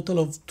getting a total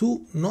of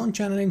 2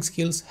 non-channeling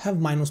skills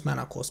have minus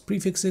mana cost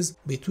prefixes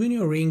between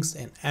your rings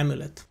and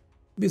amulet.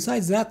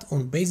 Besides that,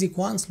 on basic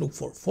ones look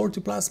for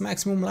 40 plus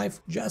maximum life,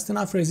 just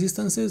enough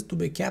resistances to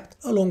be capped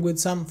along with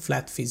some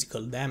flat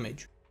physical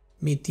damage.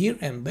 Mid-tier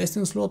and best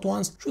in slot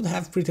ones should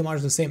have pretty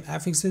much the same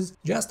affixes,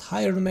 just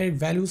higher numeric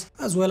values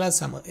as well as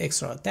some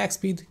extra attack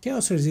speed,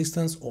 chaos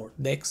resistance or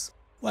dex.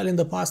 While in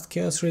the past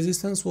chaos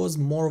resistance was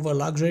more of a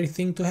luxury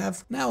thing to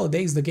have,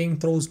 nowadays the game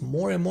throws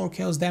more and more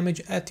chaos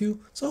damage at you,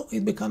 so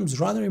it becomes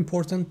rather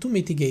important to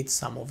mitigate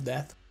some of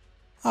that.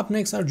 Up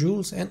next are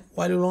jewels, and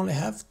while you'll only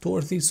have 2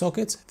 or 3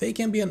 sockets, they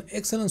can be an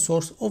excellent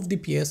source of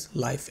DPS,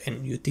 life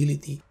and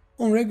utility.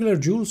 On regular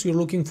jewels, you're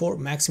looking for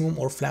maximum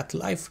or flat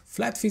life,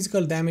 flat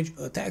physical damage,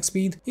 attack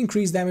speed,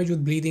 increased damage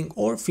with bleeding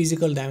or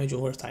physical damage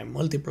over time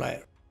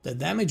multiplier. The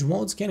damage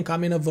modes can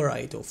come in a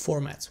variety of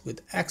formats,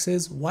 with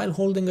axes, while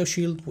holding a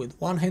shield, with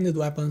one-handed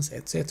weapons,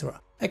 etc.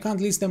 I can't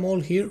list them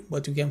all here,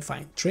 but you can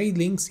find trade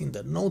links in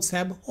the notes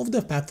tab of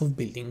the Path of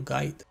Building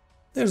guide.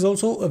 There's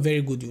also a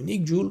very good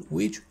unique jewel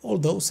which,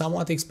 although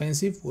somewhat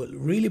expensive, will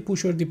really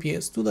push your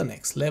DPS to the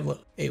next level.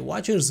 A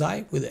Watcher's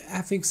Eye with the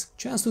affix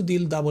chance to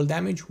deal double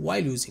damage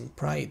while using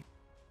Pride.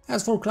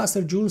 As for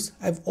cluster jewels,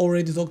 I've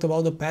already talked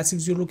about the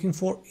passives you're looking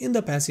for in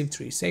the passive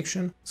tree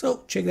section,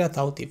 so check that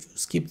out if you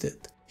skipped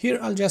it. Here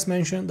I'll just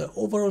mention the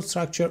overall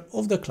structure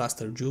of the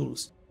cluster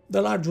jewels.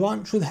 The large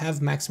one should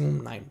have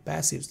maximum 9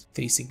 passives,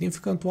 3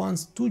 significant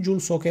ones, 2 jewel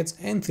sockets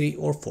and 3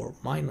 or 4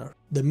 minor.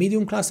 The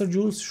medium cluster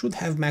jewels should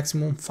have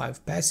maximum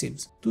 5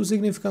 passives, 2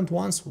 significant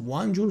ones,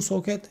 1 jewel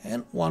socket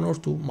and 1 or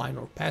 2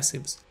 minor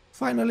passives.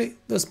 Finally,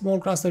 the small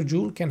cluster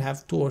jewel can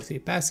have 2 or 3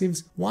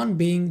 passives, one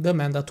being the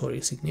mandatory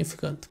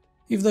significant.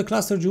 If the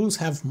cluster jewels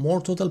have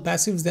more total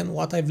passives than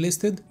what I've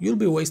listed, you'll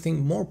be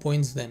wasting more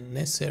points than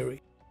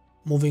necessary.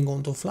 Moving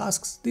on to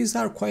Flasks, these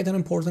are quite an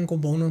important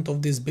component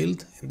of this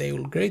build and they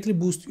will greatly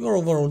boost your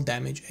overall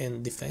damage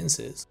and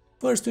defenses.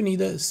 First, you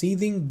need a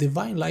Seething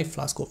Divine Life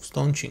Flask of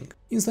Staunching.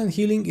 Instant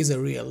healing is a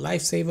real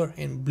lifesaver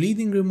and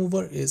bleeding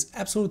remover is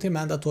absolutely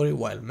mandatory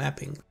while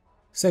mapping.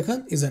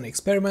 Second is an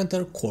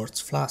Experimenter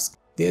Quartz Flask.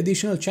 The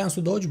additional chance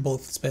to dodge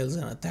both spells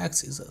and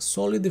attacks is a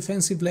solid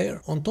defensive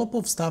layer on top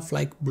of stuff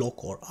like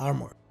block or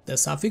armor. The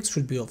suffix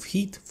should be of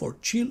heat for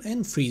chill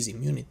and freeze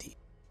immunity.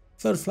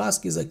 Third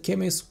flask is a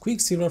Chemist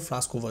Quicksilver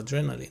Flask of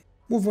Adrenaline.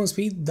 Movement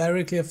speed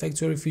directly affects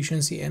your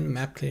efficiency and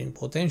map clearing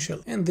potential,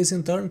 and this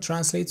in turn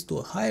translates to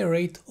a higher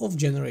rate of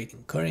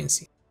generating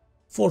currency.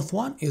 Fourth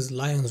one is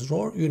Lion's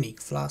Roar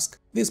Unique Flask.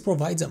 This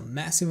provides a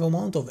massive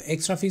amount of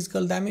extra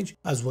physical damage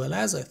as well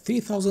as a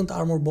 3000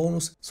 armor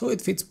bonus, so it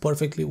fits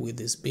perfectly with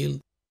this build.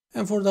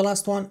 And for the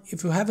last one,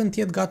 if you haven't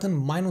yet gotten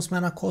minus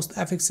mana cost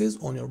affixes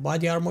on your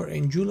body armor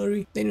and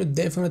jewelry, then you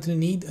definitely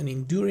need an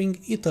Enduring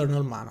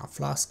Eternal Mana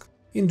Flask.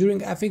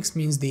 Enduring affix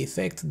means the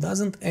effect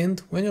doesn't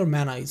end when your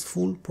mana is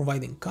full,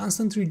 providing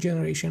constant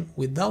regeneration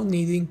without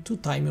needing to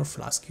time your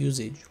flask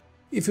usage.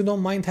 If you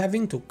don't mind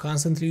having to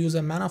constantly use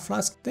a mana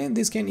flask, then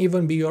this can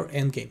even be your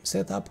endgame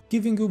setup,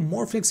 giving you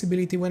more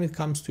flexibility when it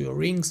comes to your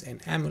rings and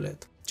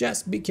amulet.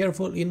 Just be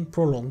careful in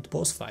prolonged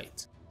boss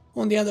fights.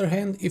 On the other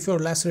hand, if your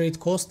Lacerate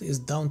cost is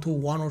down to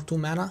 1 or 2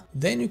 mana,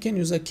 then you can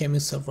use a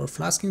Chemist Silver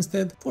Flask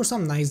instead for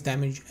some nice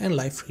damage and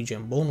life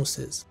regen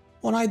bonuses.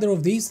 On either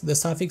of these, the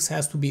suffix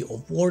has to be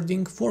of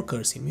warding for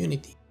curse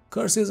immunity.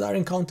 Curses are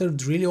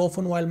encountered really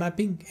often while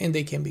mapping and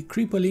they can be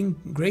crippling,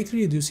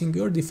 greatly reducing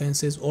your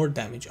defenses or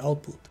damage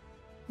output.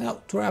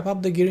 Now, to wrap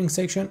up the gearing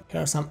section,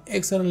 here are some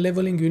excellent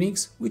leveling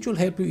uniques which will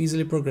help you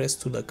easily progress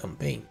through the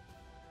campaign.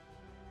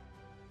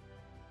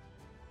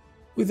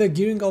 With the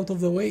gearing out of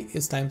the way,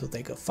 it's time to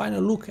take a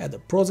final look at the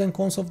pros and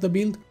cons of the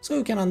build so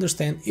you can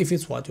understand if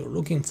it's what you're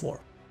looking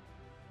for.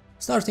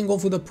 Starting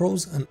off with the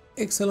pros, an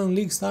excellent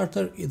league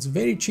starter, it's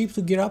very cheap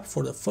to gear up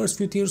for the first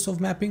few tiers of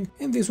mapping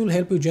and this will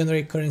help you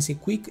generate currency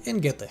quick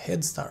and get a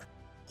head start.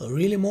 A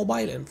really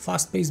mobile and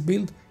fast-paced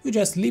build, you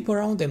just leap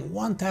around and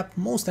one-tap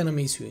most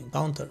enemies you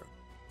encounter.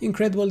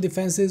 Incredible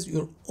defenses,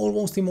 you're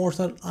almost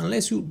immortal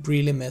unless you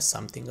really mess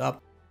something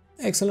up.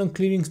 Excellent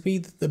clearing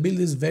speed, the build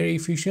is very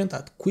efficient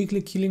at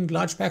quickly killing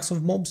large packs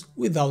of mobs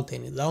without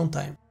any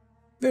downtime.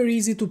 Very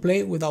easy to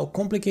play without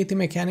complicated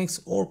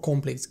mechanics or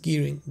complex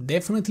gearing,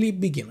 definitely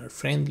beginner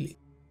friendly.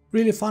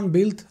 Really fun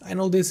build, I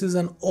know this is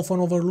an often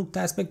overlooked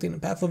aspect in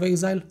Path of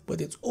Exile, but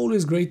it's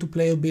always great to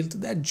play a build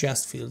that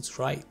just feels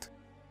right.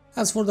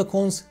 As for the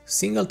cons,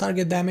 single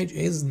target damage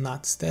is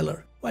not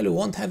stellar. While you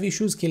won't have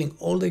issues killing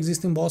all the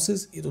existing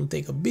bosses, it will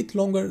take a bit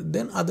longer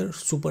than other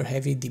super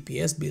heavy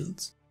DPS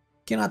builds.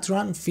 Cannot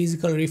run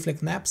physical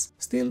reflect maps,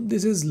 still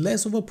this is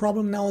less of a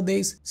problem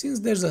nowadays since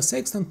there's a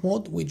sextant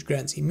mod which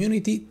grants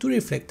immunity to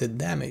reflected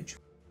damage.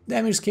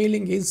 Damage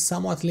scaling is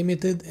somewhat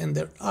limited and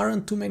there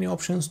aren't too many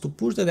options to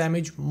push the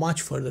damage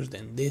much further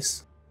than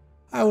this.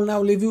 I will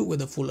now leave you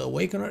with a full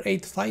Awakener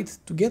 8 fight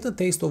to get a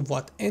taste of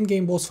what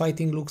endgame boss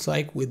fighting looks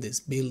like with this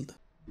build.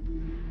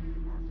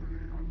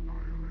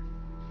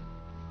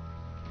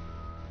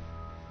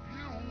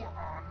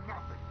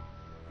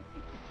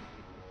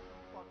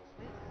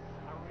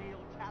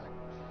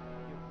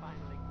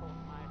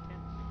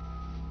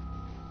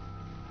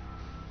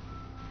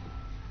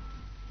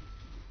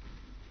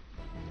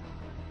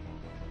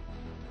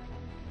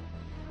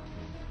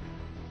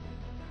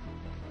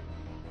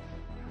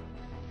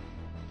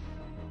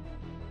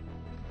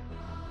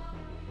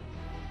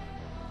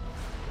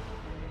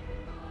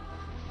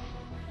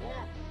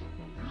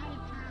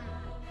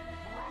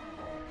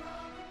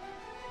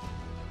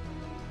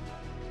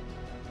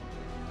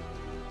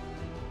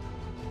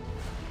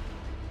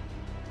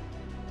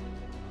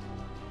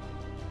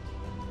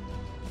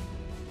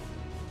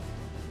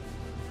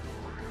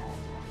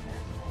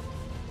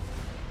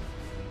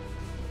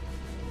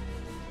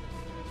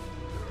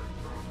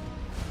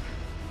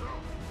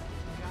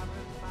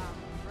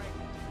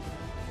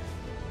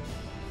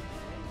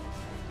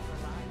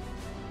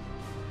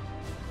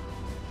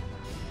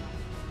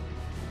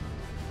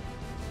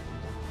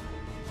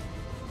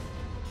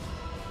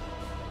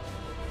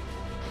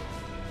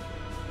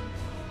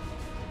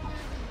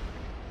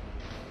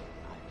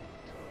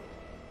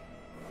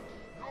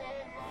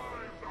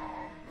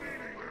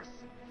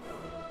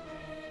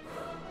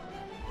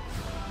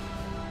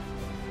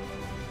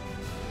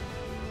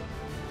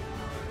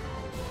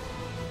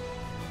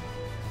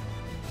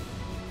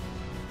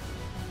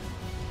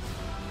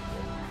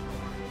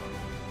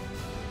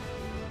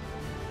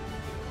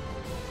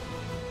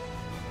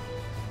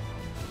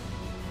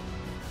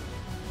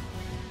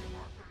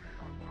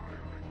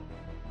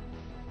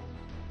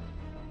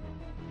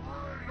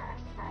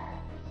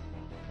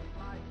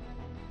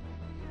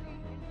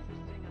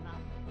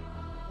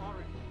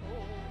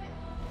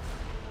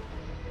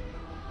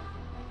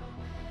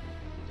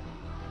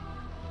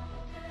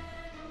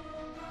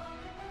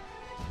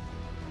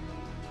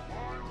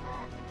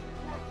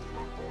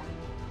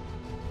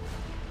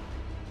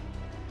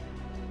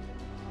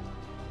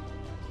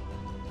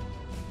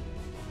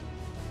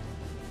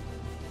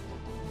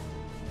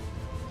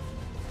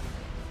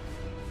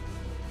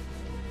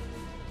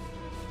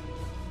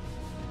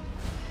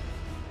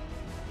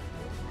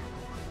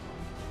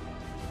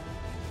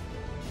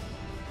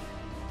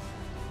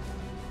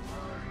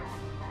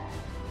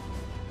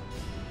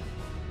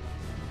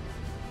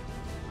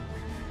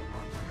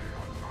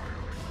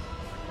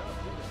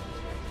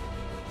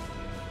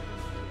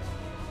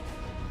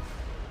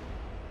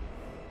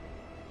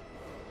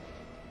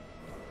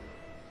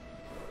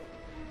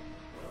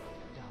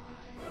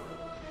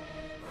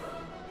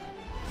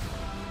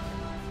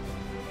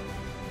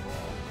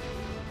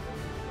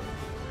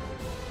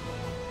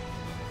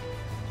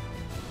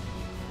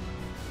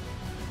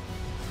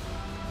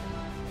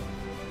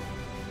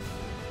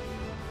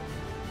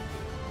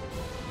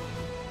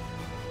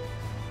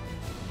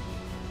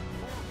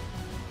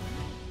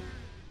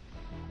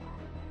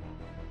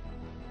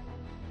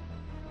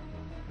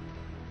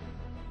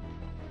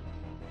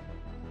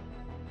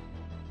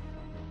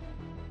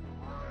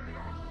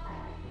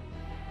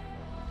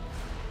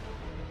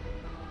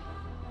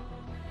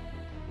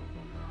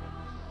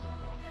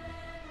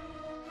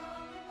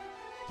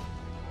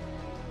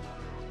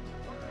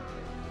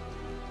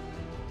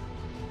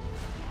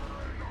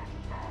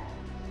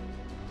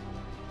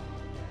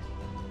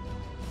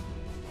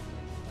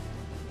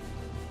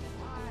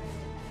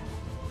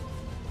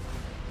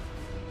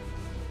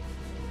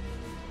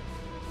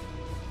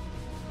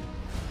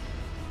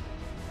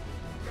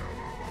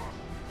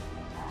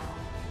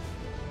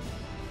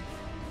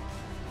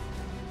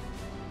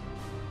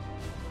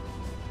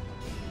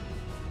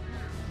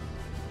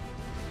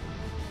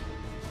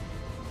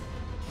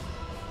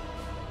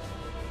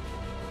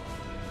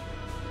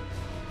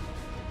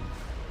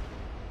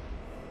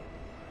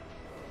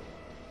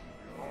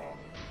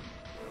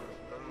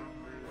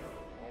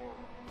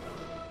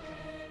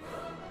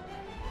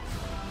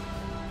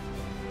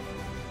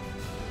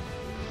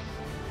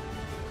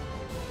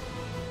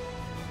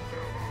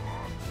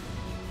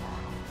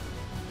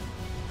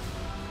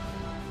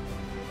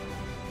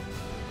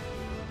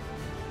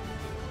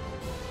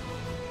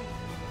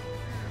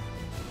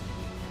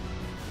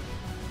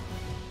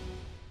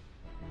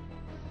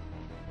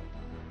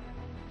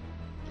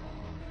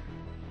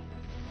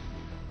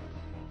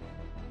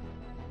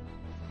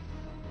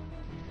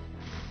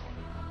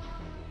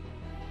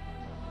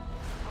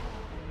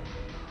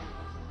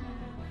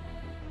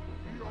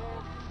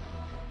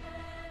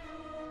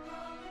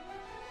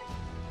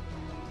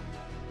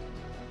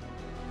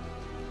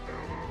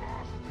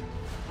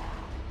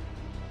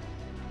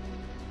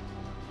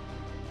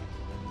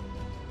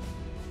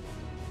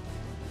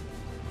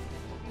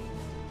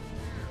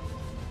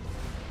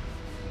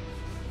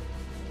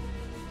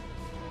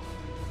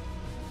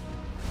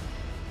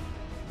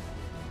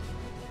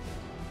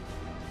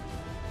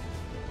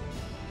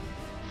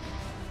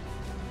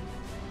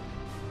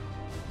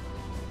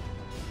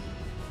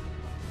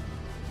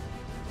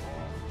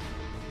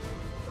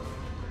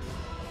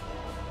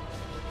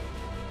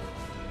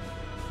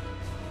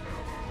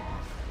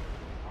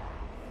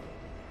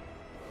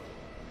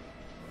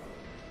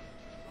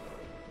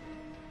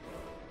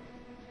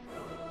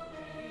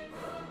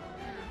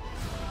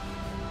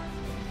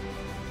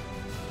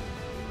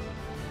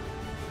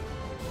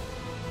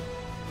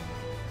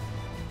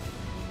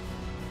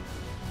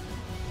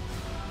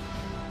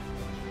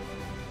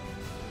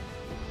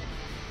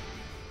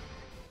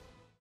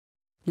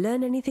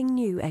 Learn anything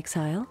new,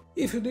 Exile?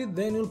 If you did,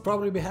 then you'll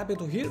probably be happy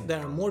to hear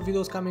there are more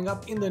videos coming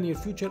up in the near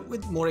future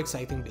with more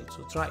exciting builds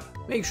to try.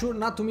 Make sure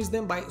not to miss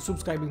them by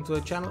subscribing to the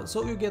channel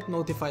so you get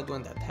notified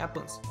when that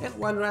happens. And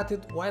while you're at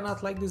it, why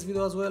not like this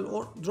video as well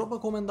or drop a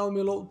comment down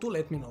below to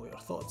let me know your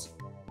thoughts.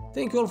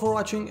 Thank you all for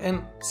watching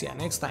and see you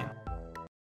next time.